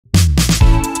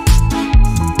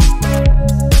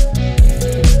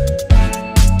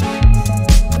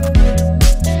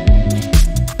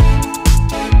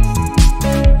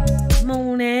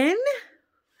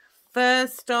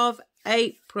of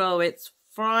April. It's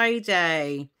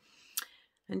Friday.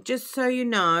 And just so you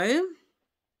know,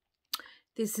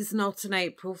 this is not an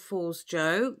April Fool's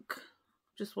joke.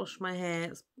 Just washed my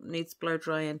hair. It needs blow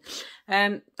drying.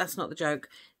 That's not the joke.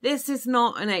 This is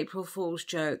not an April Fool's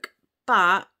joke,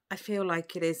 but I feel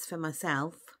like it is for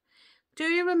myself. Do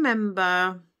you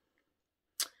remember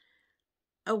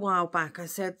a while back I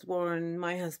said Warren,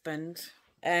 my husband,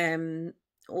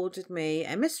 ordered me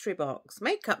a mystery box,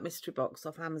 makeup mystery box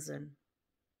off Amazon?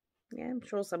 Yeah, I'm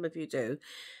sure some of you do.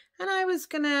 And I was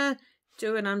going to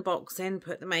do an unboxing,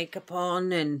 put the makeup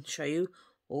on and show you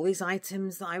all these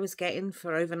items that I was getting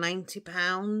for over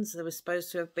 £90. There was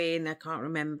supposed to have been, I can't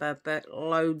remember, but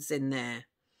loads in there.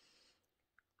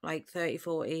 Like 30,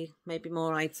 40, maybe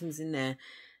more items in there.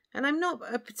 And I'm not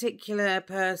a particular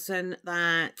person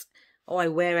that, oh, I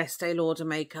wear Estee Lauder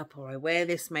makeup, or I wear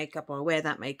this makeup, or I wear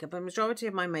that makeup. A majority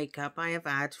of my makeup I have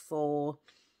had for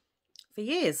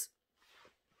years.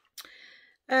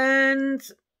 And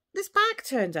this bag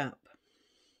turned up.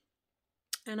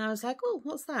 And I was like, oh,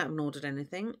 what's that? I haven't ordered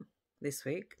anything this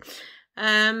week.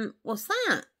 What's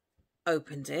that?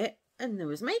 Opened it, and there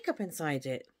was makeup inside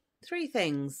it. 3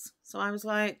 things. So I was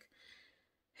like,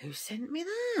 who sent me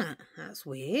that? That's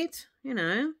weird, you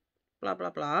know, blah, blah,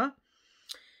 blah.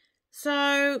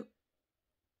 So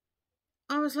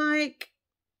I was like,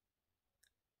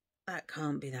 that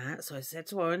can't be that. So I said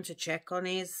to Warren to check on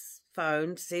his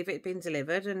phone to see if it had been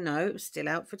delivered, and no, it was still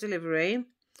out for delivery.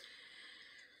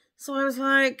 So I was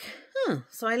like, huh.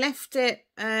 So I left it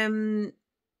on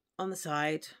the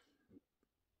side.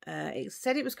 It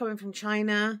said it was coming from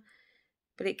China,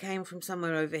 but it came from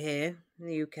somewhere over here in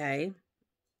the UK.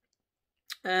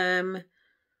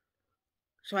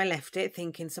 So I left it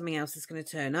thinking something else is going to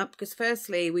turn up, because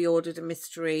firstly we ordered a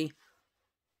mystery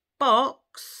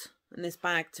box and this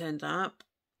bag turned up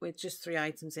with just 3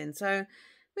 items in. So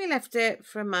we left it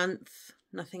for a month.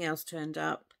 Nothing else turned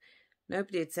up.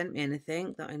 Nobody had sent me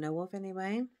anything that I know of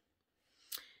anyway.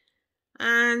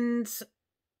 And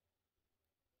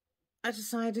I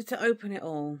decided to open it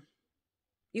all.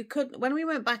 You could, when we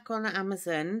went back on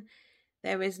Amazon,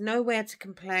 there is nowhere to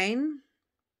complain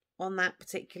on that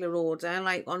particular order.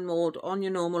 Like on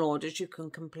your normal orders, you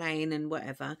can complain and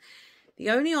whatever. The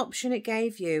only option it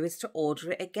gave you is to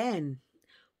order it again.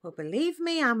 Well, believe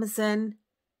me, Amazon,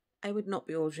 I would not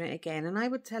be ordering it again. And I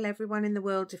would tell everyone in the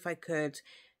world, if I could,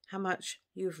 how much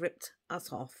you've ripped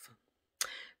us off.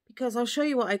 Because I'll show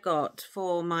you what I got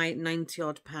for my 90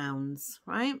 odd pounds,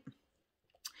 right?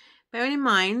 Bearing in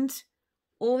mind,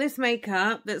 all this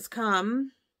makeup that's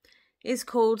come is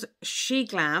called She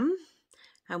Glam.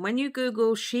 And when you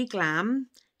Google She Glam,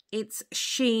 it's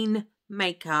Shein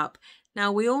makeup.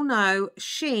 Now, we all know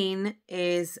Shein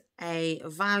is a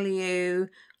value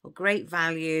or great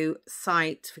value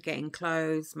site for getting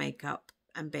clothes, makeup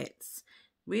and bits.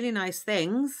 Really nice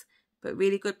things, but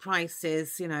really good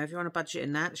prices. You know, if you're on a budget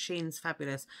in that, Shein's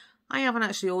fabulous. I haven't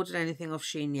actually ordered anything off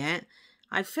Shein yet.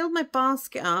 I filled my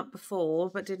basket up before,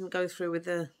 but didn't go through with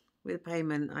the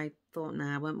payment. I thought,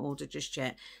 nah, I won't order just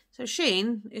yet. So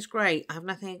Shein is great. I have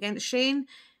nothing against Shein.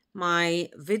 My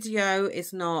video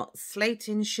is not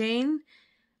slating Shein,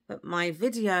 but my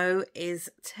video is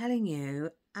telling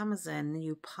you, Amazon,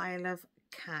 you pile of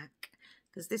cack,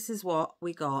 because this is what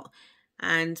we got.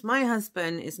 And my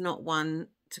husband is not one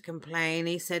to complain.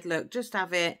 He said, look, just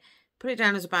have it, put it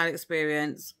down as a bad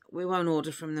experience. We won't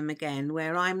order from them again.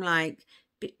 Where I'm like,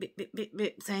 bip, bip, bip, bip,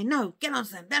 bip, saying, no, get on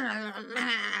to them.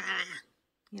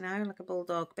 You know, like a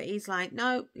bulldog. But he's like,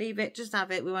 no, leave it, just have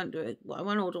it. We won't do it. I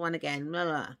won't order one again. Blah,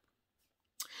 blah.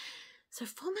 So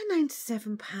for my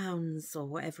 £97 or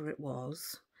whatever it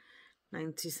was,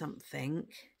 90 something,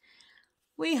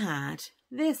 we had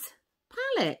this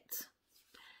palette.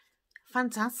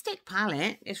 Fantastic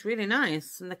palette. It's really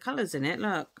nice, and the colours in it,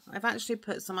 look, I've actually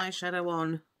put some eyeshadow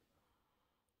on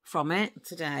from it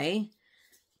today,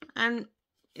 and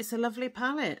it's a lovely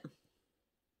palette.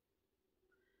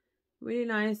 Really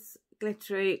nice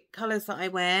glittery colours that I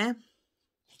wear.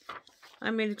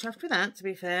 I'm really chuffed with that, to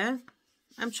be fair.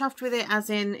 I'm chuffed with it as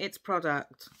in its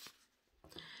product.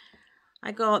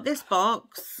 I got this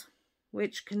box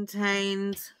which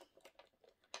contained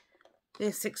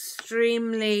this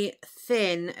extremely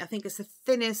thin, I think it's the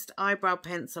thinnest eyebrow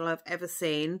pencil I've ever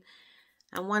seen.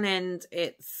 And one end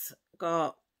it's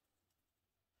got,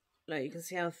 look, you can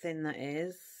see how thin that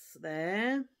is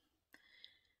there.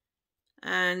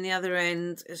 And the other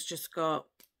end it's just got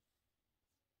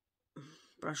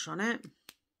brush on it.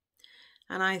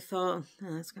 And I thought,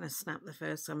 oh, it's going to snap the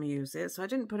first time I use it. So I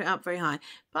didn't put it up very high.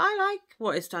 But I like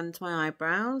what it's done to my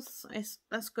eyebrows.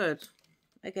 That's good.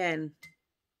 Again.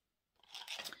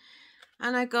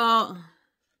 And I got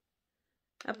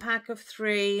a pack of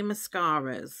 3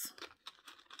 mascaras.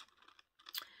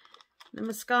 The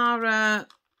mascara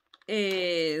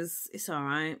it's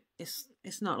alright.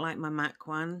 It's not like my MAC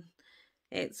one.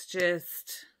 It's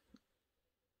just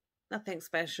nothing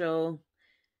special.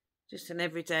 Just an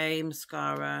everyday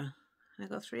mascara. I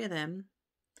got 3 of them.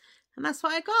 And that's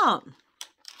what I got.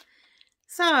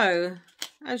 So,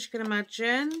 as you can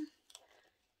imagine,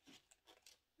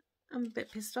 I'm a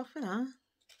bit pissed off with that.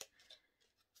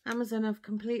 Amazon have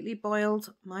completely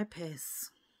boiled my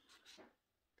piss.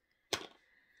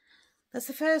 That's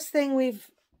the first thing we've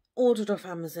ordered off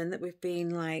Amazon that we've been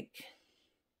like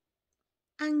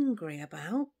angry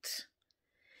about.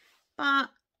 But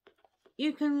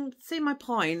you can see my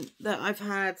point that I've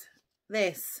had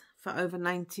this for over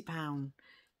 £90.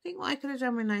 Think what I could have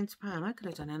done with £90. I could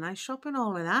have done a nice shopping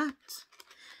haul with that.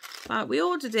 But we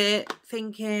ordered it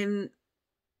thinking,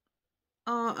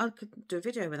 oh, I could do a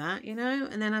video with that, you know,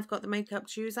 and then I've got the makeup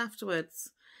to use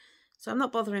afterwards. So I'm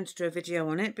not bothering to do a video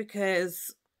on it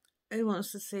because who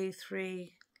wants to see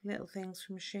 3 little things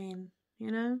from Shein,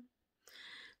 you know?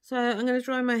 So I'm going to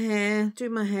dry my hair, do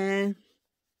my hair,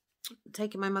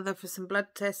 taking my mother for some blood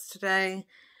tests today.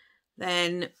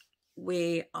 Then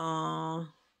we are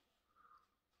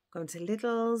going to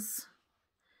Lidl's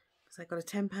because I got a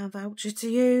 £10 voucher to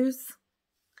use.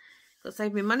 Got to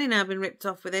save me money now. I've been ripped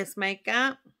off with this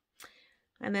makeup.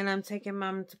 And then I'm taking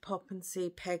Mum to pop and see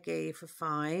Peggy for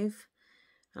 5.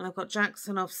 And I've got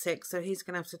Jackson off sick, so he's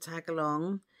going to have to tag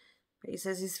along. But he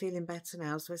says he's feeling better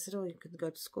now. So I said, oh, you can go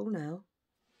to school now.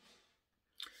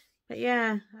 But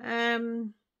yeah,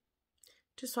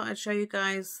 just thought I'd show you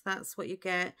guys that's what you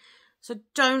get. So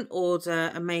don't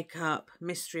order a makeup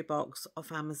mystery box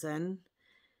off Amazon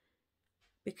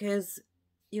because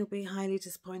you'll be highly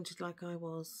disappointed like I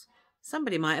was.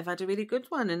 Somebody might have had a really good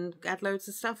one and had loads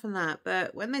of stuff and that.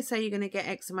 But when they say you're going to get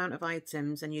X amount of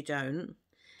items and you don't,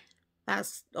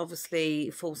 that's obviously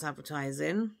false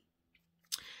advertising.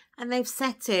 And they've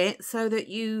set it so that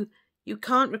you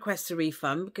can't request a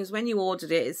refund because when you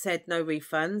ordered it, it said no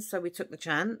refunds. So we took the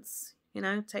chance, you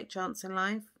know, take chance in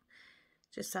life.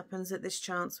 Just happens that this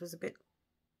chance was a bit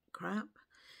crap.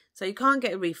 So you can't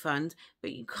get a refund,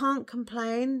 but you can't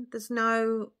complain. There's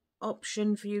no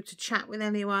option for you to chat with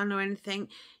anyone or anything.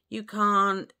 You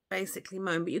can't basically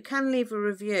moan, but you can leave a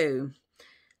review.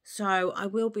 So I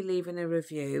will be leaving a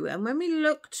review. And when we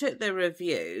looked at the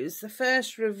reviews, the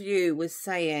first review was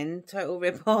saying total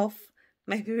rip-off.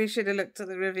 Maybe we should have looked at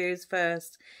the reviews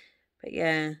first. But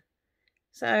yeah.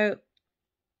 So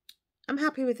I'm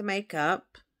happy with the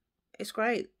makeup. It's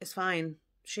great. It's fine.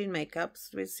 Shein makeup.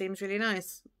 It seems really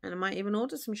nice. And I might even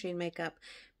order some Shein makeup.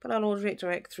 But I'll order it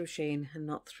direct through Shein and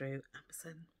not through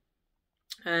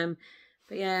Amazon.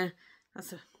 But yeah,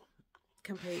 that's a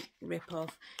complete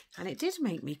rip-off. And it did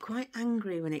make me quite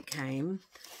angry when it came.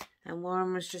 And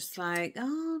Warren was just like,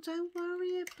 oh, don't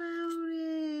worry about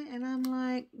it. And I'm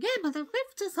like, yeah, but they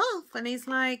ripped us off. And he's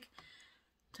like,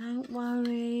 don't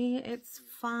worry, it's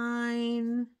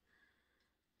fine.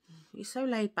 He's so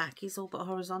laid back, he's all but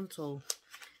horizontal.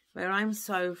 Where I'm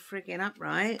so friggin'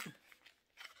 upright.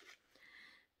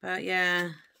 But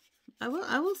yeah, I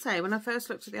will say, when I first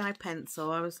looked at the eye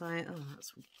pencil, I was like, oh,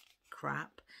 that's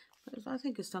crap. But I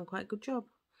think it's done quite a good job.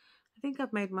 I think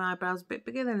I've made my eyebrows a bit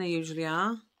bigger than they usually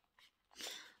are.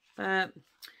 But,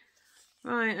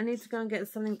 right, I need to go and get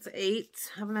something to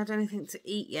eat. Haven't had anything to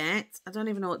eat yet. I don't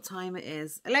even know what time it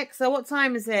is. Alexa, what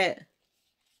time is it?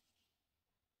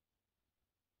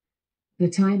 The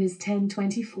time is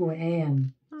 10:24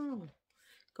 a.m. Oh,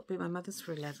 got to be my mother's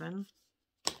for 11.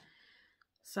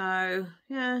 So,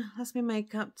 yeah, that's my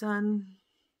makeup done.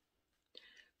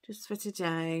 Just for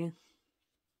today.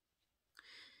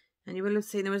 And you will have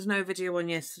seen there was no video on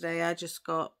yesterday. I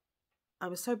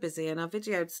was so busy and I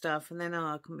videoed stuff and then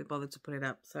I couldn't be bothered to put it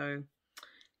up. So,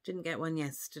 didn't get one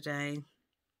yesterday.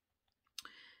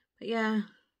 But yeah,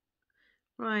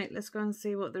 right, let's go and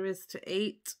see what there is to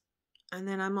eat. And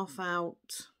then I'm off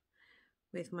out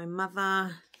with my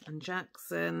mother and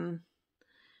Jackson.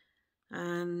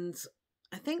 And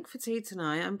I think for tea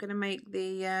tonight, I'm going to make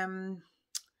the, I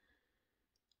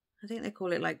think they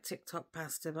call it like TikTok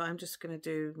pasta, but I'm just going to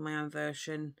do my own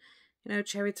version. You know,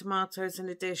 cherry tomatoes in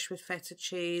a dish with feta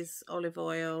cheese, olive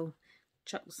oil,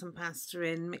 chuck some pasta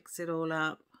in, mix it all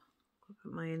up. I'll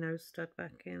put my nose stud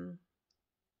back in.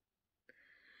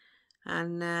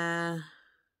 And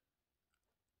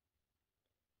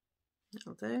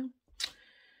that'll do.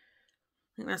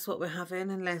 I think that's what we're having,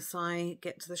 unless I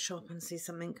get to the shop and see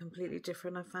something completely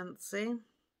different I fancy.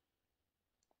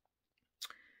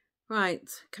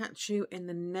 Right, catch you in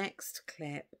the next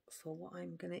clip for what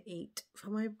I'm going to eat for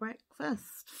my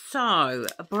breakfast. So,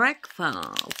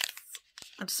 breakfast.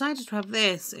 I decided to have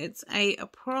this. It's a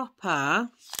proper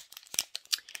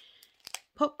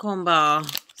popcorn bar.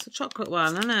 It's a chocolate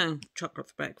one. I know chocolate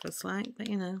for breakfast, like, but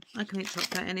you know, I can eat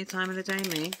chocolate any time of the day,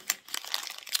 me.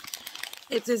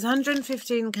 It is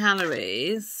 115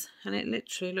 calories, and it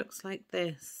literally looks like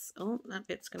this. Oh, that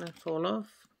bit's going to fall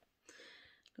off.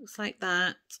 Looks like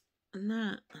that and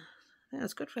that. I think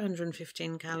that's good for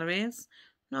 115 calories.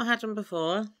 Not had them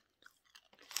before.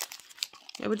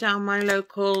 They were down my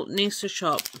local Nisa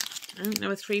shop. I think they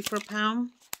were 3 for £1.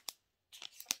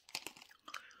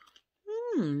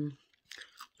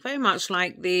 Very much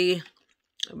like the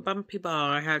bumpy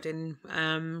bar I had in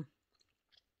Home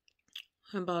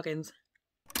Bargains.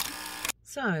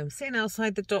 So I'm sitting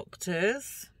outside the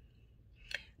doctor's,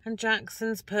 and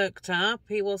Jackson's perked up.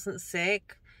 He wasn't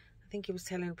sick. I think he was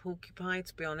telling a porcupine,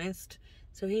 to be honest.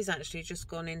 So he's actually just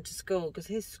gone into school, because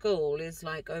his school is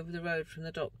like over the road from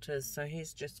the doctor's. So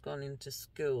he's just gone into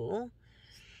school.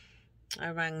 I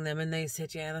rang them and they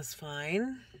said, yeah, that's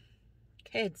fine.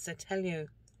 Kids, I tell you,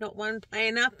 not one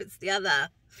playing up, it's the other.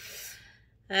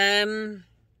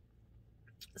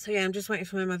 So yeah, I'm just waiting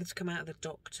for my mother to come out of the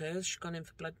doctor's. She's gone in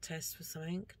for blood tests for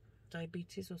something,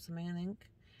 diabetes or something, I think.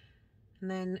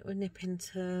 And then we're nipping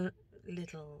to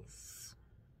Lidl's.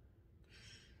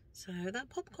 So that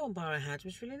popcorn bar I had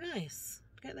was really nice.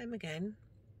 Get them again.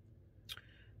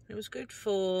 It was good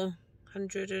for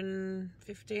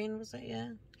 115, was it?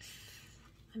 Yeah.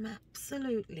 I'm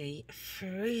absolutely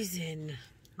freezing.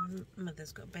 My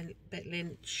mother's got a bit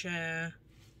Lynch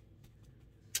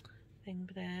thing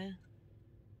there.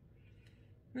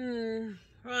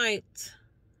 Right.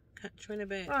 Catch you in a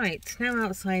bit. Right, now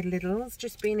outside Lidl's.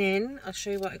 Just been in. I'll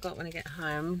show you what I got when I get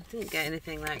home. Didn't get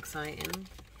anything that exciting.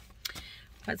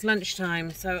 It's lunchtime,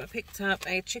 so I picked up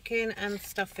a chicken and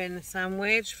stuffing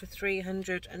sandwich for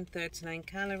 339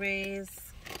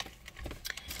 calories.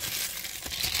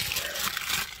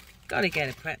 Gotta get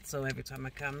a pretzel every time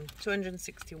I come.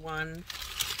 261.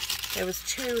 There was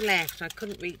 2 left. I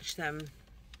couldn't reach them.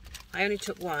 I only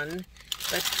took one,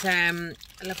 but a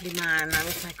lovely man, I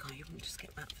was like, oh, you wouldn't just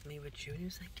get that for me, would you? And he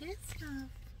was like, yes, love.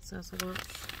 So I was like, well.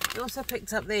 I also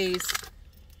picked up these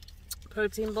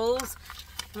protein balls.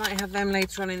 I might have them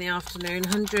later on in the afternoon.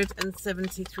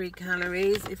 173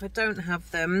 calories. If I don't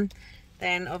have them,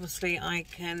 then obviously I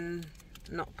can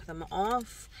knock them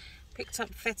off. Picked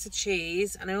up feta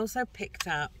cheese, and I also picked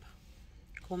up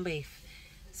corned beef.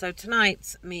 So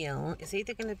tonight's meal is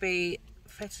either going to be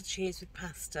feta cheese with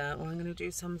pasta, or I'm going to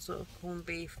do some sort of corned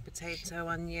beef, potato,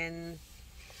 onion,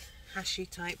 hashy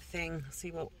type thing.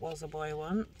 See what was a boy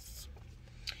wants.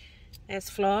 There's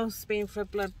Floss, been for a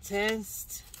blood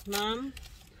test. Mum?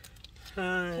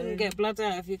 Hi. Couldn't get blood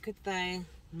out of you, could they?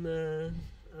 No,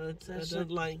 I don't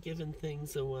like giving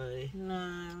things away.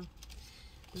 No.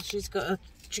 And she's got a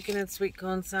chicken and sweet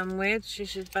corn sandwich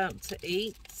she's about to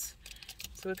eat.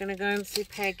 So we're going to go and see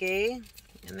Peggy,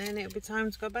 and then it'll be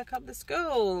time to go back up to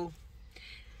school.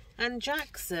 And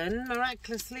Jackson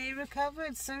miraculously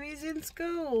recovered, so he's in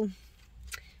school.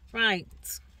 Right.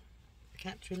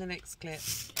 Catch you in the next clip.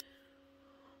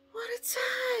 What a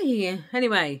day!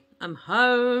 Anyway, I'm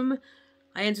home.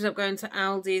 I ended up going to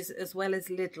Aldi's as well as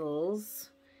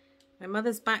Lidl's. My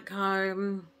mother's back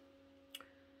home.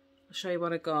 I'll show you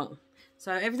what I got.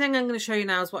 So everything I'm going to show you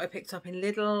now is what I picked up in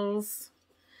Lidl's.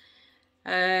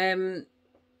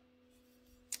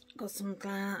 Got some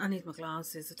I need my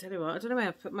glasses. I tell you what, I don't know where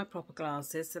I put my proper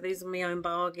glasses. So these are my own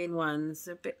bargain ones.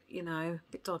 They're a bit, you know,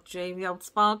 a bit dodgy. The old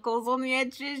sparkles on the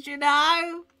edges, you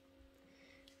know.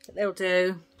 But they'll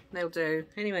do. They'll do.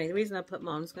 Anyway, the reason I put them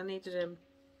on is because I needed them.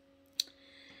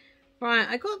 Right,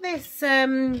 I got this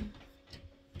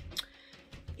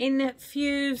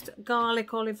infused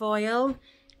garlic olive oil.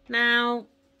 Now,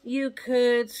 you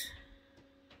could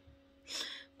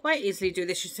quite easily do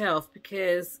this yourself,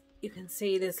 because you can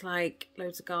see there's like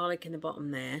loads of garlic in the bottom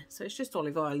there. So it's just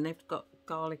olive oil and they've got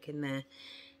garlic in there.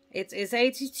 It is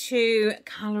 82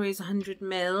 calories, 100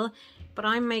 ml, but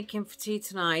I'm making for tea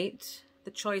tonight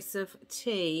the choice of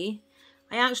tea.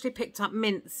 I actually picked up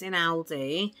mince in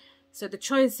Aldi. So the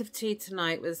choice of tea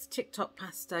tonight was TikTok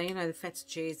pasta, you know, the feta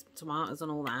cheese, tomatoes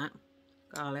and all that.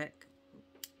 Garlic.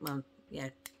 Well, yeah,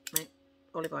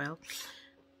 olive oil.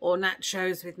 Or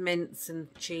nachos with mince and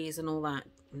cheese and all that.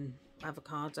 And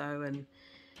avocado, and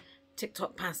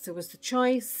TikTok pasta was the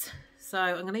choice. So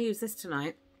I'm going to use this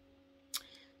tonight.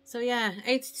 So yeah,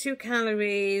 82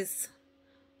 calories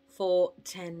for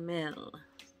 10 ml.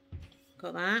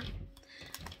 Got that.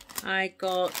 I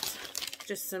got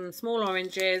just some small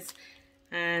oranges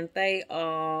and they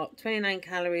are 29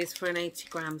 calories for an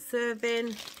 80-gram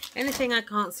serving. Anything I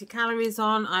can't see calories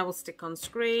on, I will stick on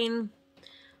screen.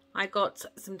 I got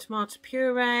some tomato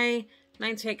puree,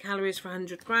 98 calories for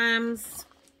 100 grams.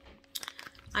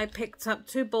 I picked up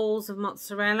 2 balls of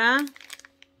mozzarella,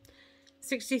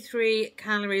 63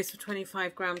 calories for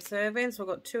 25 gram serving, so I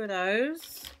got 2 of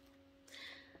those.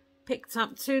 Picked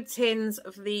up 2 tins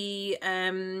of the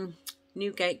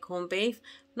Newgate corned beef.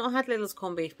 Not had Lidl's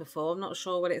corned beef before. I'm not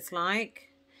sure what it's like,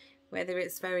 whether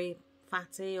it's very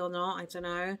fatty or not, I don't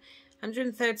know.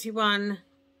 131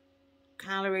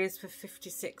 calories for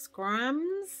 56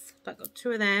 grams. I got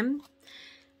 2 of them.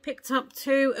 Picked up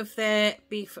 2 of their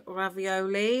beef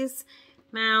raviolis.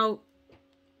 Now,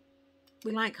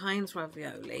 we like Heinz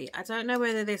ravioli. I don't know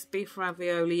whether this beef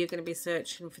ravioli you're going to be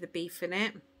searching for the beef in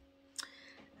it.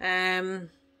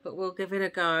 But we'll give it a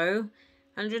go.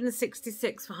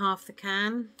 166 for half the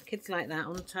can. Kids like that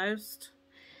on toast.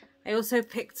 I also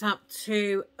picked up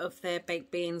 2 of their baked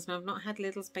beans. Now, I've not had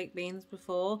Lidl's baked beans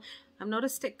before. I'm not a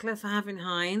stickler for having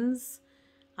Heinz.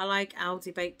 I like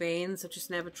Aldi baked beans. I've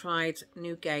just never tried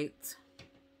Newgate.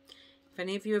 If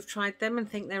any of you have tried them and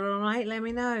think they're alright, let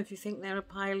me know. If you think they're a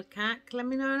pile of cack, let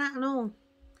me know that and all.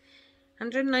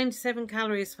 197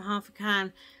 calories for half a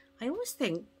can. I always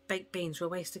think baked beans are a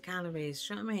waste of calories.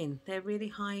 Do you know what I mean? They're really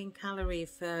high in calorie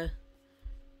for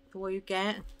what you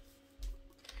get.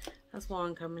 That's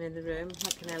Warren coming in the room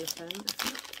like an elephant.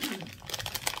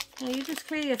 Yeah, you just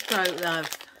clear your throat, love.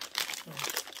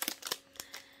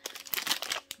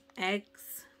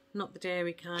 Eggs, not the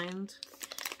dairy kind.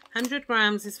 100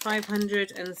 grams is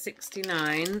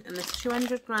 569, and there's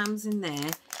 200 grams in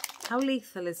there. How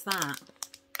lethal is that?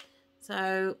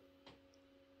 So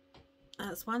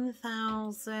that's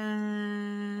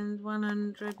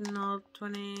 1,100 and odd,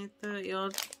 20, 30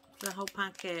 odd, the whole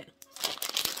packet.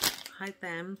 Hide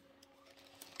them.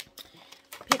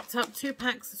 Picked up 2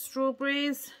 packs of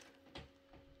strawberries.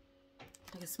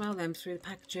 I can smell them through the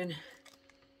packaging.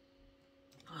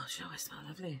 Oh, sure, I smell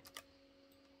lovely.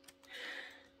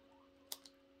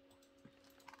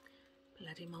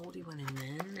 Bloody mouldy one in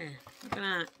there, isn't there? Look at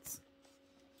that.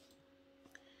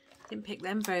 Didn't pick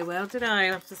them very well, did I?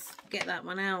 I'll have to get that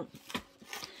one out.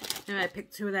 Anyway, I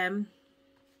picked 2 of them.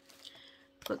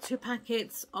 Got 2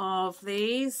 packets of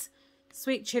these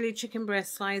sweet chili chicken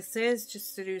breast slices,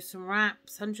 just to do some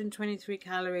wraps. 123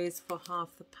 calories for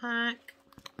half the pack.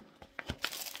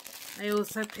 I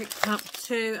also picked up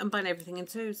 2, I'm buying everything in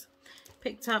 2s.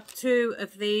 Picked up 2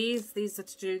 of these. These are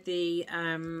to do the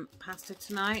pasta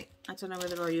tonight. I don't know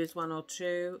whether I'll use 1 or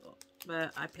 2,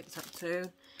 but I picked up 2.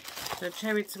 So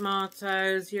cherry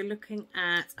tomatoes, you're looking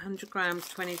at 100 grams,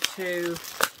 22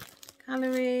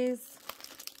 calories.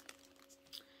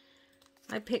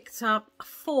 I picked up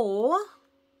 4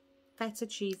 feta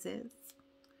cheeses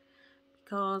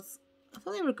because I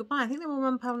thought they were a good buy. I think they were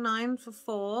 £1.9 for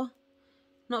 4.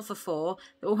 Not for 4,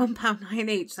 they were £1.9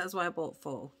 each. That's why I bought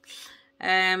 4.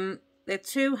 They're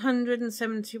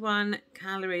 271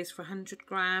 calories for 100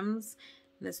 grams.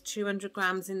 And there's 200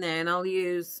 grams in there, and I'll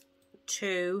use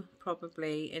 2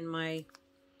 probably in my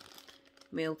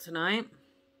meal tonight.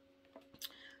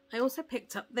 I also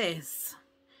picked up this.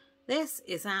 This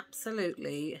is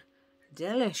absolutely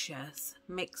delicious,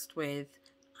 mixed with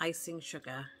icing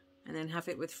sugar, and then have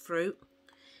it with fruit.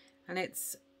 And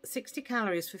it's 60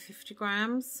 calories for 50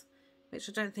 grams, which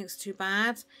I don't think is too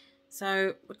bad.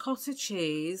 So ricotta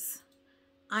cheese,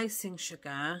 icing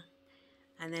sugar,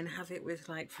 and then have it with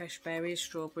like fresh berries,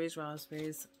 strawberries,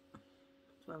 raspberries.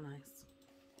 It's well nice.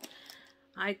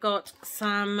 I got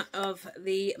some of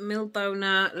the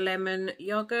Milbona lemon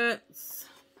yogurts.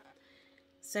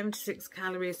 76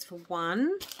 calories for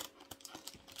 1.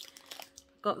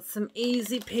 Got some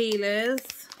easy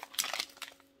peelers.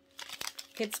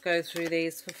 Kids go through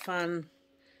these for fun.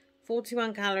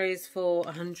 41 calories for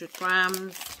 100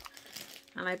 grams.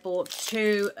 And I bought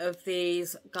 2 of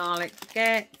these garlic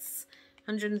baguettes.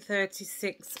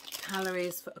 136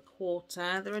 calories for a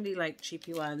quarter. They're only like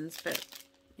cheapy ones, but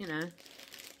you know,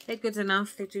 they're good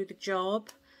enough. They do the job.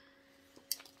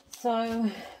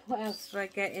 So what else did I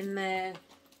get in there?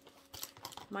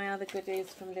 My other goodies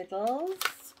from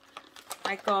Lidl's.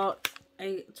 I got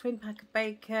a twin pack of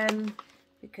bacon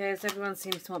because everyone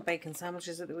seems to want bacon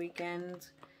sandwiches at the weekend.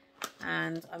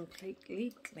 And I'm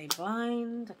completely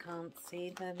blind. I can't see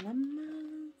the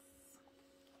numbers.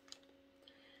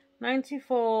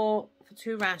 94 for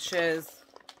 2 rashers. Is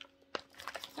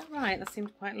that right? That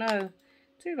seemed quite low.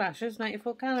 2 rashers,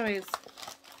 94 calories.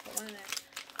 Got one in there.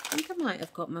 I think I might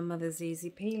have got my mother's easy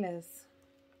peelers.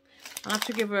 I'll have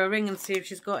to give her a ring and see if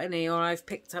she's got any, or I've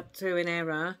picked up 2 in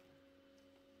error.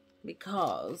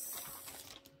 Because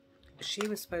she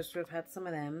was supposed to have had some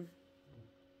of them.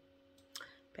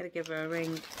 Better give her a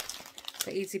ring.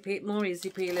 For more easy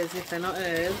peelers if they're not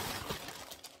hers.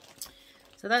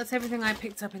 So that's everything I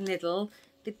picked up in Lidl.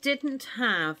 They didn't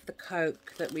have the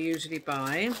Coke that we usually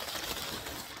buy.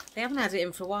 They haven't had it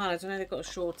in for a while. I don't know, they've got a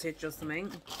shortage or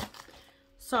something.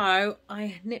 So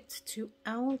I nipped to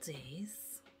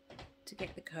Aldi's to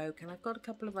get the Coke, and I've got a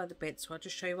couple of other bits, so I'll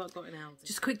just show you what I've got in Aldi.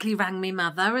 Just quickly rang me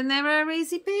mother, and there are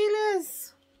easy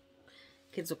peelers.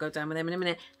 Kids will go down with them in a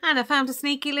minute. And I found a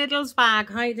sneaky Lidl's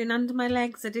bag hiding under my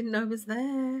legs. I didn't know it was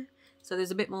there. So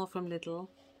there's a bit more from Lidl.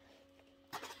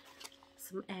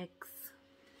 Some eggs.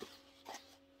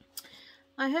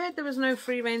 I heard there was no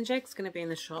free-range eggs going to be in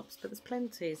the shops, but there's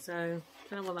plenty, so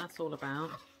I don't know what that's all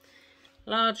about.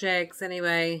 Large eggs,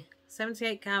 anyway.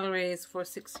 78 calories for a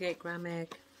 68-gram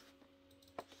egg.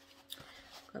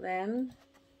 Got them.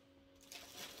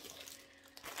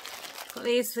 Got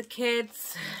these for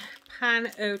kids.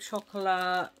 Pan au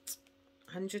chocolat.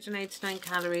 189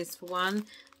 calories for one.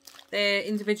 They're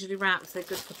individually wrapped. They're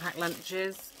good for packed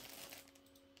lunches.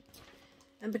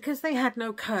 And because they had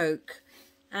no Coke,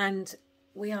 and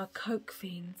we are Coke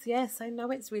fiends. Yes, I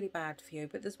know it's really bad for you,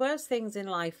 but there's worse things in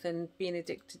life than being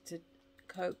addicted to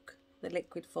Coke, the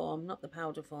liquid form, not the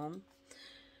powder form.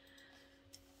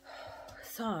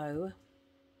 So,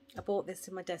 I bought this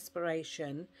in my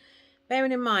desperation.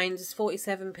 Bearing in mind, it's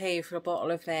 47p for a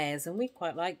bottle of theirs, and we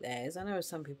quite like theirs. I know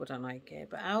some people don't like it,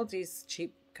 but Aldi's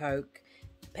cheap Coke,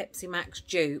 Pepsi Max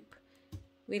dupe,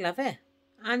 we love it.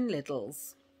 And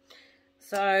Lidl's.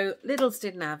 So, Lidl's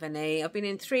didn't have any. I've been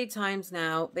in 3 times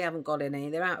now. They haven't got any.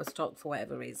 They're out of stock for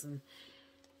whatever reason.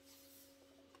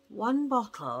 One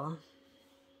bottle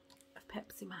of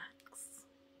Pepsi Max.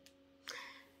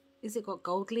 Is it got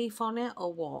gold leaf on it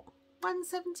or what?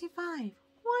 $1.75. $1.75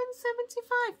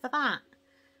 for that.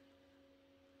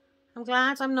 I'm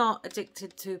glad I'm not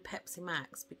addicted to Pepsi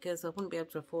Max because I wouldn't be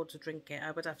able to afford to drink it.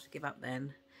 I would have to give up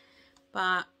then.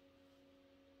 But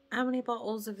how many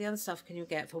bottles of the other stuff can you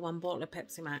get for one bottle of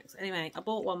Pepsi Max? Anyway, I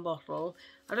bought one bottle.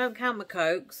 I don't count my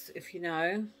Cokes, if you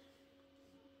know.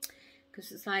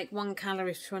 Because it's like 1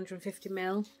 calorie is 250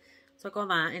 ml. So I got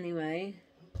that anyway.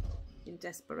 In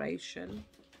desperation.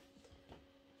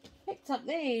 Picked up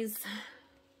these.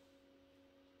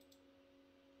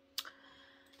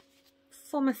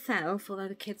 For myself, although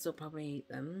the kids will probably eat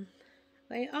them.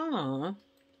 They are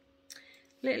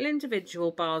little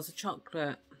individual bars of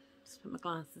chocolate. Just put my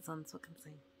glasses on so I can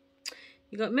see.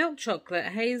 You got milk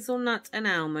chocolate, hazelnut and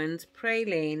almond,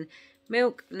 praline,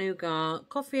 milk nougat,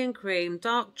 coffee and cream,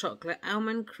 dark chocolate,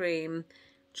 almond cream,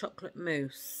 chocolate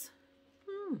mousse.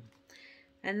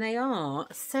 And they are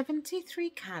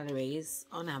 73 calories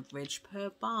on average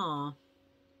per bar.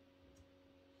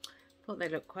 Thought they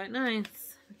looked quite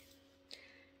nice.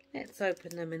 Let's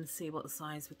open them and see what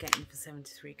size we're getting for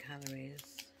 73 calories.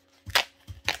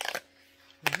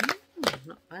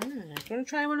 Not bad. Do you want to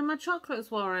try one of my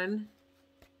chocolates, Warren?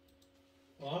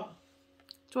 What?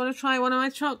 Do you want to try one of my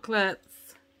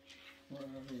chocolates? What are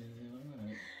they?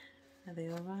 Alright. Are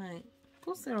they alright? Of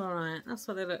course they're alright. That's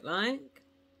what they look like.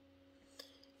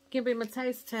 Give me my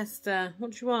taste tester.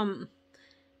 What do you want?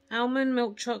 Almond,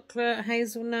 milk chocolate,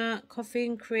 hazelnut, coffee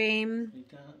and cream. Any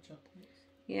dark chocolates?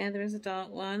 Yeah, there is a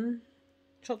dark one.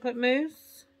 Chocolate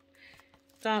mousse.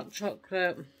 Dark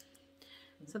chocolate.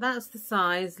 So that's the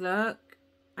size, look.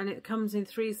 And it comes in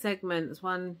 3 segments.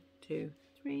 1, 2,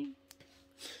 3.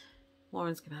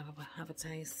 Warren's going to have a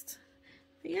taste.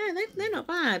 But yeah, they're not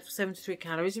bad for 73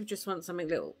 calories. You just want something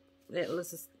little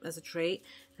as a treat.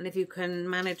 And if you can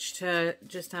manage to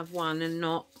just have one and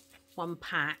not 1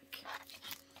 pack,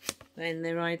 then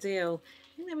they're ideal.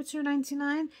 I think they were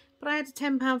 $2.99. But I had a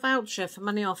 £10 voucher for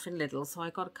money off in Lidl, so I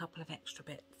got a couple of extra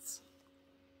bits.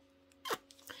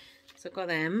 So I got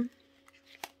them.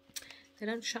 They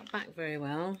don't shut back very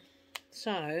well.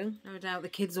 So, no doubt the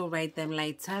kids will raid them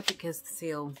later because the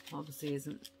seal obviously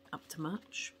isn't up to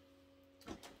much.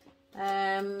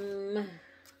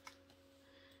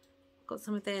 Got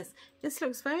some of this. This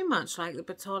looks very much like the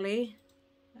Bertolli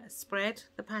spread.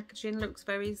 The packaging looks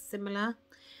very similar.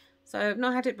 So I've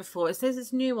not had it before. It says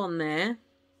it's new on there.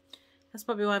 That's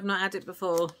probably why I've not had it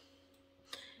before.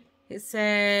 It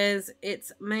says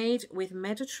it's made with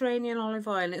Mediterranean olive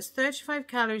oil and it's 35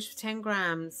 calories for 10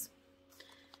 grams.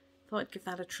 Thought I'd give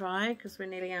that a try because we're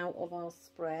nearly out of our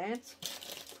spread.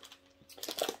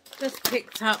 Just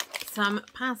picked up some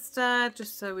pasta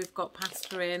just so we've got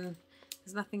pasta in.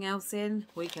 There's nothing else in.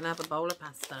 We can have a bowl of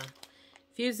pasta.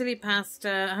 Fusilli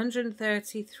pasta,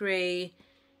 133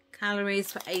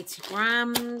 calories for 80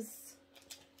 grams.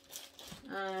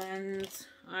 And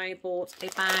I bought a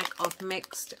bag of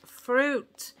mixed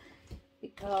fruit.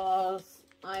 because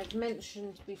I've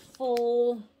mentioned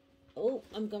before, oh,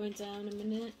 I'm going down a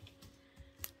minute.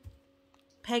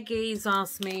 Peggy's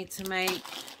asked me to make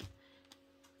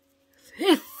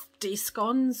 50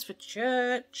 scones for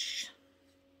church.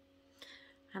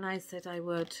 And I said I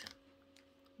would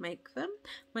make them.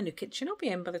 My new kitchen will be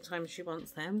in by the time she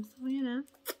wants them. So, you know,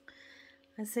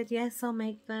 I said, yes, I'll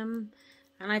make them.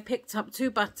 And I picked up 2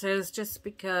 butters just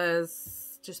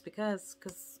because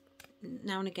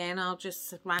now and again I'll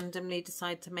just randomly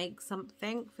decide to make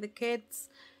something for the kids.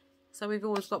 So we've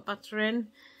always got butter in.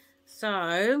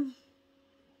 So,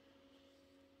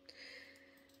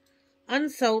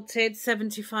 unsalted,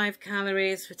 75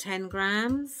 calories for 10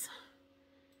 grams.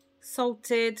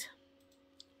 Salted,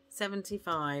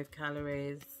 75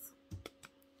 calories.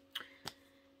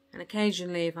 And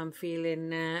occasionally, if I'm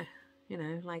feeling, you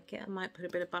know, like it, I might put a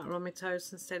bit of butter on my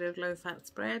toast instead of low-fat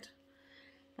spread.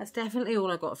 That's definitely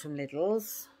all I got from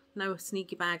Lidl's. No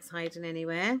sneaky bags hiding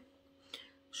anywhere.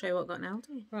 Show you what I got in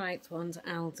Aldi. Right, on to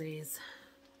Aldi's.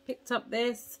 Picked up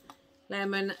this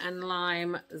lemon and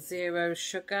lime 0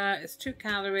 sugar. It's 2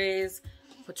 calories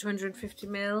for 250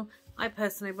 ml. I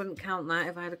personally wouldn't count that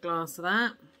if I had a glass of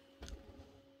that.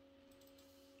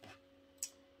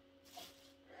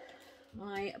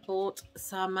 I bought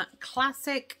some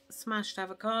classic smashed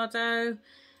avocado.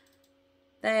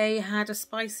 They had a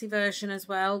spicy version as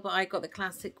well, but I got the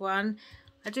classic one.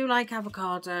 I do like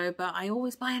avocado, but I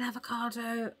always buy an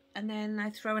avocado and then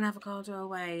I throw an avocado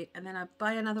away. And then I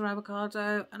buy another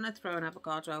avocado and I throw an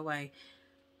avocado away.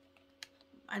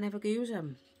 I never use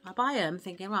them. I buy them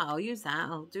thinking, right, I'll use that.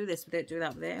 I'll do this with it, do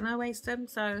that with it. And I waste them.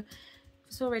 So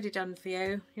it's already done for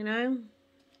you, you know.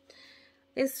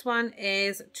 This one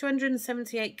is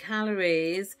 278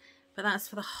 calories, but that's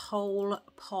for the whole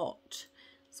pot.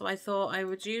 So I thought I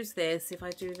would use this if I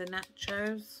do the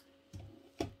nachos.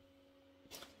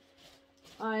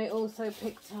 I also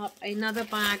picked up another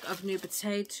bag of new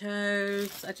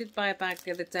potatoes. I did buy a bag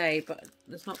the other day, but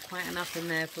there's not quite enough in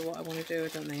there for what I want to do, I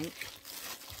don't think.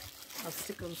 I'll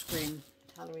stick on screen.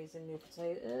 Calories in new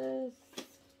potatoes.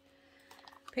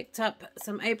 Picked up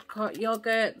some apricot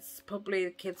yogurts. Probably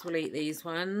the kids will eat these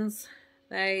ones.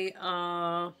 They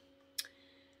are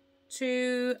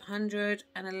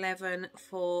 211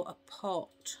 for a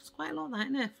pot. It's quite a lot of that,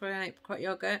 isn't it, for an apricot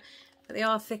yogurt? But they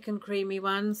are thick and creamy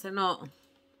ones. They're not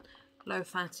low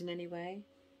fat in any way.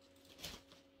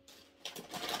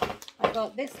 I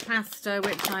got this pasta,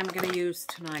 which I'm going to use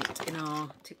tonight in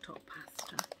our TikTok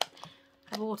pasta.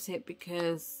 I bought it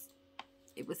because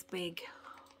it was big.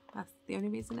 That's the only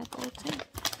reason I bought it.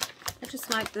 I just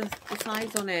like the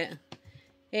size on it.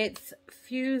 It's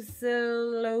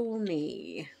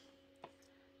Fusiloni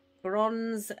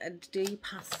Bronze di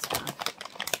Pasta.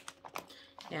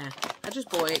 Yeah, I just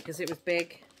bought it because it was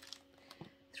big.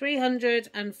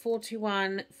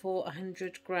 341 for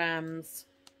 100 grams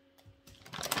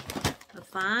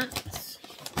of that.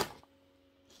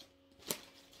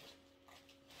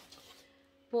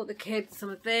 Bought the kids some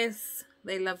of this.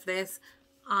 They love this.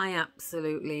 I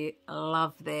absolutely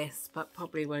love this, but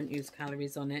probably won't use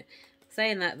calories on it.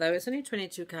 Saying that though, it's only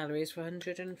 22 calories for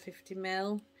 150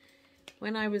 ml.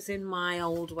 When I was in my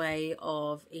old way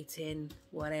of eating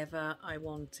whatever I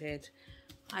wanted,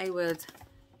 I would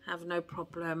have no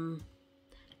problem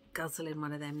guzzling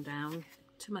one of them down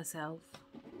to myself.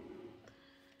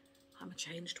 I'm a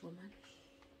changed woman.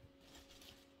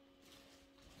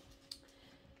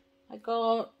 I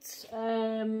got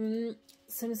some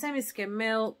semi-skim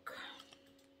milk.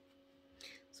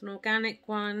 It's an organic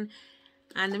one.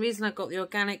 And the reason I got the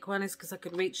organic one is because I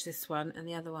could reach this one and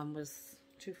the other one was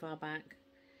too far back.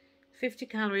 50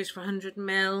 calories for 100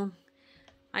 ml.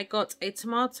 I got a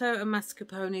tomato and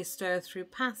mascarpone stir-through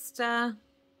pasta.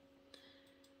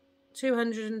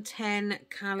 210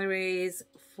 calories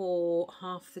for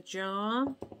half the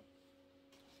jar.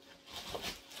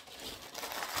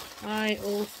 I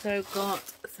also got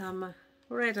some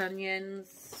red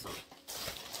onions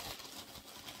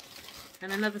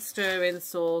and another stir-in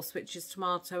sauce, which is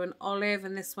tomato and olive,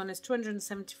 and this one is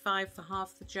 275 for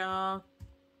half the jar.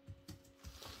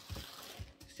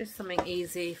 It's just something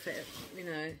easy for, you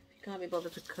know, if you can't be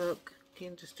bothered to cook, you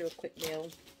can just do a quick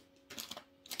meal.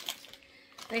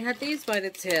 They had these by the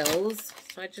tills,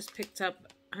 so I just picked up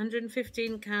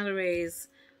 115 calories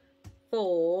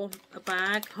for a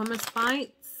bag, hummus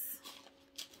bites.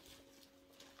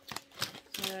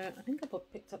 So I think I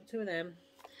picked up 2 of them.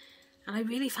 And I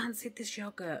really fancied this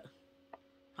yogurt.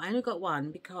 I only got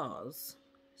one because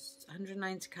it's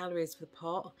 190 calories for the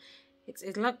pot. It's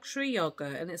a luxury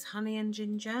yogurt and it's honey and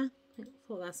ginger. I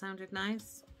thought that sounded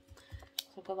nice.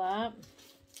 So I got that.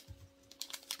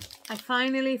 I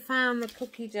finally found the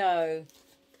cookie dough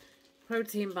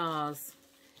protein bars.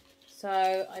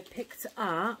 So I picked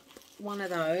up one of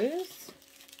those,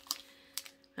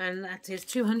 and that is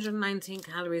 219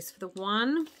 calories for the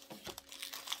one.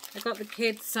 I got the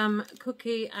kids some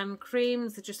cookie and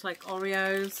creams. They're just like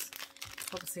Oreos,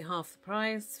 obviously half the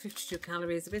price, 52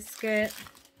 calories a biscuit.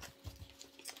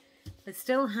 They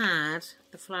still had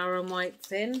the flour and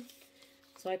whites in,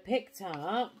 so I picked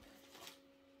up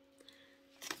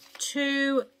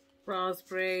 2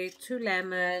 raspberry, 2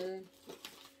 lemon,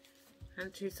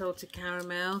 and 2 salted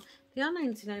caramel. They are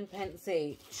 99p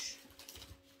each.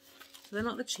 So they're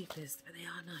not the cheapest, but they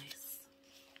are nice.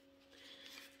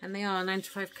 And they are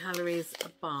 95 calories a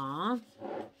bar.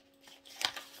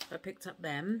 So I picked up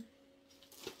them.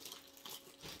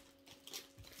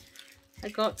 I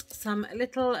got some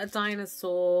little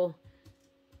dinosaur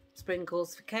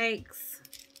sprinkles for cakes.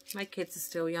 My kids are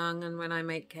still young, and when I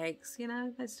make cakes, you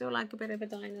know, they still like a bit of a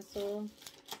dinosaur.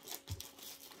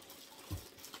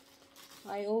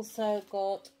 I also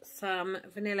got some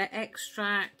vanilla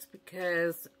extract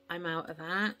because I'm out of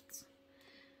that.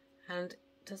 And it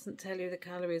doesn't tell you the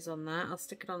calories on that. I'll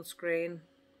stick it on screen.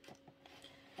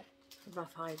 A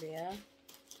rough idea.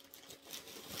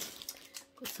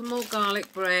 Got some more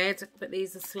garlic bread, but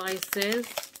these are slices.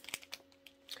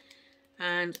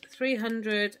 And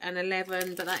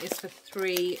 311, but that is for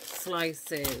 3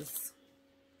 slices.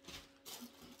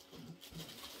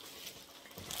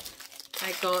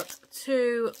 I got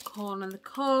 2 corn on the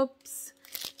cobs.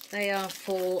 They are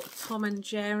for Tom and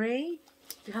Jerry.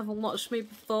 If you haven't watched me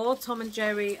before, Tom and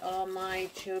Jerry are my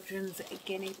children's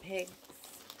guinea pigs.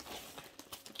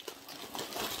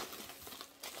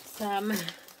 Some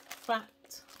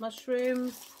fat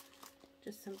mushrooms,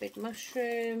 just some big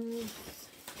mushrooms.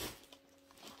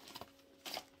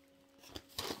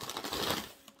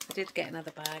 I did get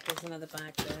another bag, there's another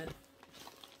bag there.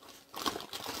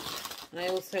 And I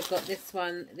also got this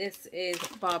one. This is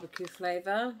barbecue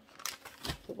flavour.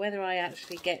 But whether I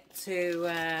actually get to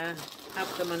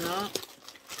have them or not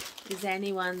is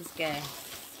anyone's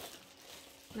guess.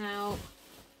 Now,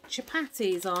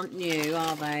 chapatis aren't new,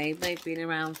 are they? They've been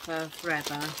around for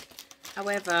forever.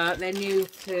 However, they're new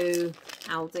to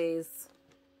Aldi's.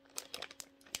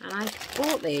 And I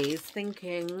bought these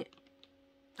thinking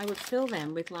I would fill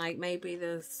them with like maybe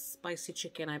the spicy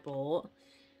chicken I bought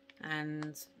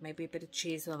and maybe a bit of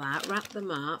cheese or that, wrap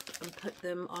them up and put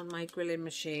them on my grilling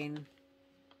machine.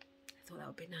 I thought that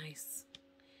would be nice.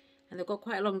 And they've got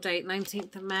quite a long date,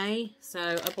 19th of May. So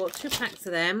I bought 2 packs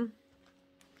of them.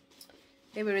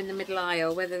 They were in the middle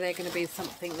aisle. Whether they're going to be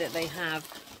something that they have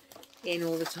in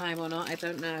all the time or not, I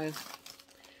don't know.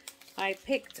 I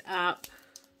picked up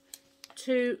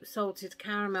 2 salted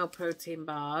caramel protein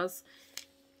bars.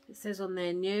 It says on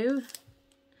there new.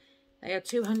 They are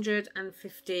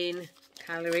 215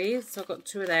 calories, so I got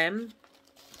 2 of them.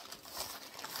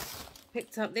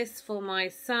 Picked up this for my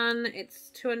son. It's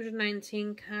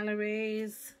 219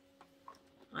 calories.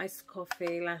 Iced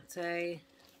coffee latte.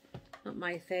 Not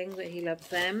my thing, but he loves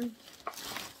them.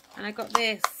 And I got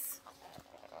this.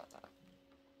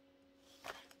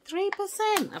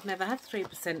 3%. I've never had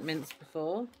 3% mince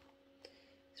before.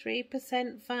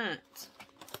 3% fat.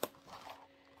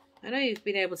 I know you've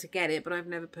been able to get it, but I've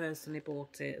never personally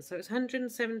bought it. So it's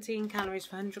 117 calories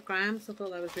for 100 grams. I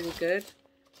thought that was really good.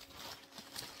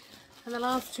 And the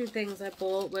last 2 things I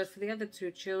bought were for the other 2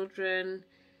 children.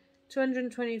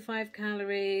 225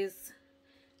 calories.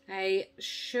 A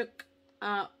shook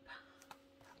up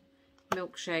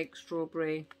milkshake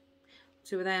strawberry.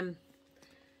 2 of them.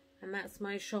 And that's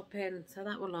my shopping. So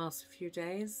that will last a few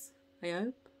days, I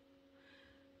hope.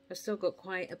 I've still got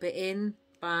quite a bit in,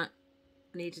 but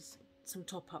needed some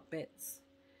top-up bits.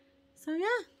 So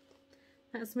yeah,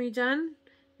 that's me done.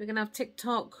 We're going to have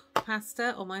TikTok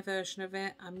pasta, or my version of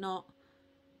it. I'm not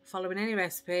following any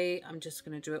recipe. I'm just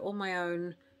going to do it on my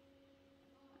own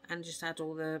and just add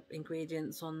all the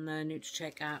ingredients on the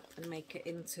NutriCheck app and make it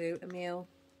into a meal.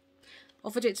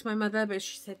 Offered it to my mother, but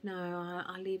she said, no,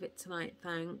 I'll leave it tonight,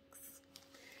 thanks.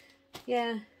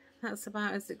 Yeah, that's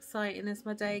about as exciting as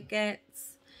my day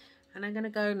gets. And I'm going to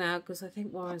go now because I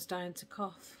think Warren's dying to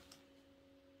cough.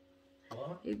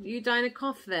 What? You dying to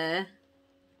cough there?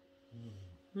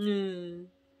 Kids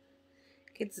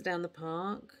are down the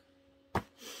park.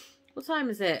 What time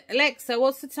is it? Alexa,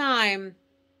 what's the time?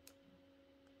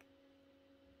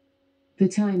 The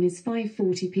time is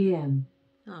 5:40 p.m.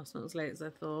 Oh, it's not as late as I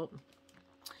thought.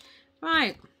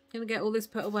 Right, going to get all this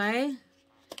put away.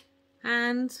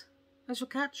 And I shall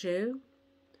catch you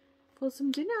for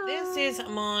some dinner. This is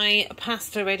my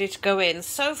pasta ready to go in.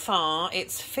 So far,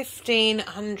 it's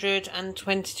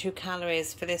 1,522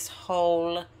 calories for this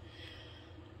whole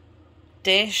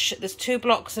dish. There's 2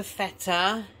 blocks of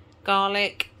feta,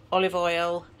 garlic, olive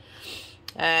oil,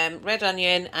 red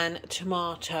onion and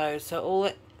tomato. So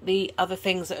all the other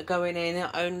things that are going in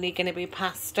are only going to be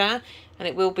pasta, and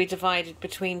it will be divided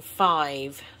between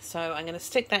 5. So I'm going to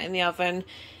stick that in the oven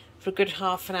for a good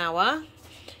half an hour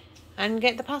and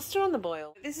get the pasta on the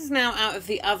boil. This is now out of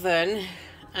the oven,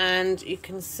 and you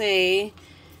can see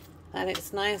that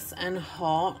it's nice and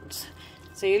hot.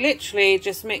 So you literally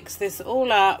just mix this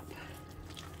all up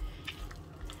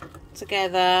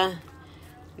together,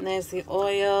 and there's the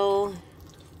oil.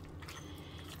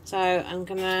 So I'm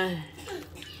gonna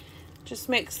just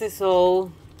mix this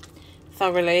all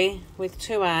thoroughly with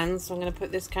 2 hands. So I'm gonna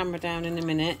put this camera down in a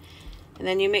minute, and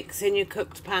then you mix in your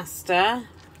cooked pasta,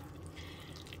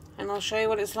 and I'll show you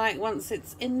what it's like once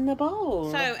it's in the bowl.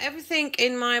 So everything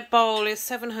in my bowl is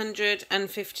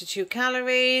 752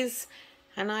 calories,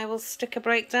 and I will stick a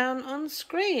breakdown on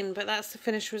screen, but that's the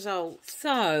finished result.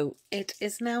 So it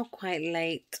is now quite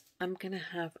late. I'm gonna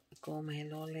have a gourmet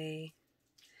lolly,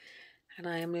 and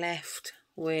I am left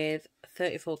with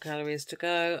 34 calories to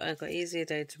go. I've got easier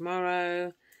day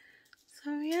tomorrow.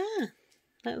 So yeah,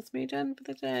 that's me done for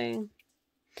the day.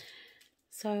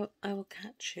 So I will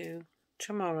catch you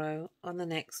tomorrow on the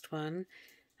next one.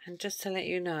 And just to let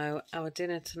you know, our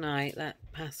dinner tonight, that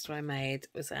pasta I made,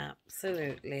 was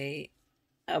absolutely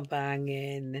a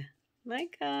banging. Bye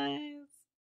guys.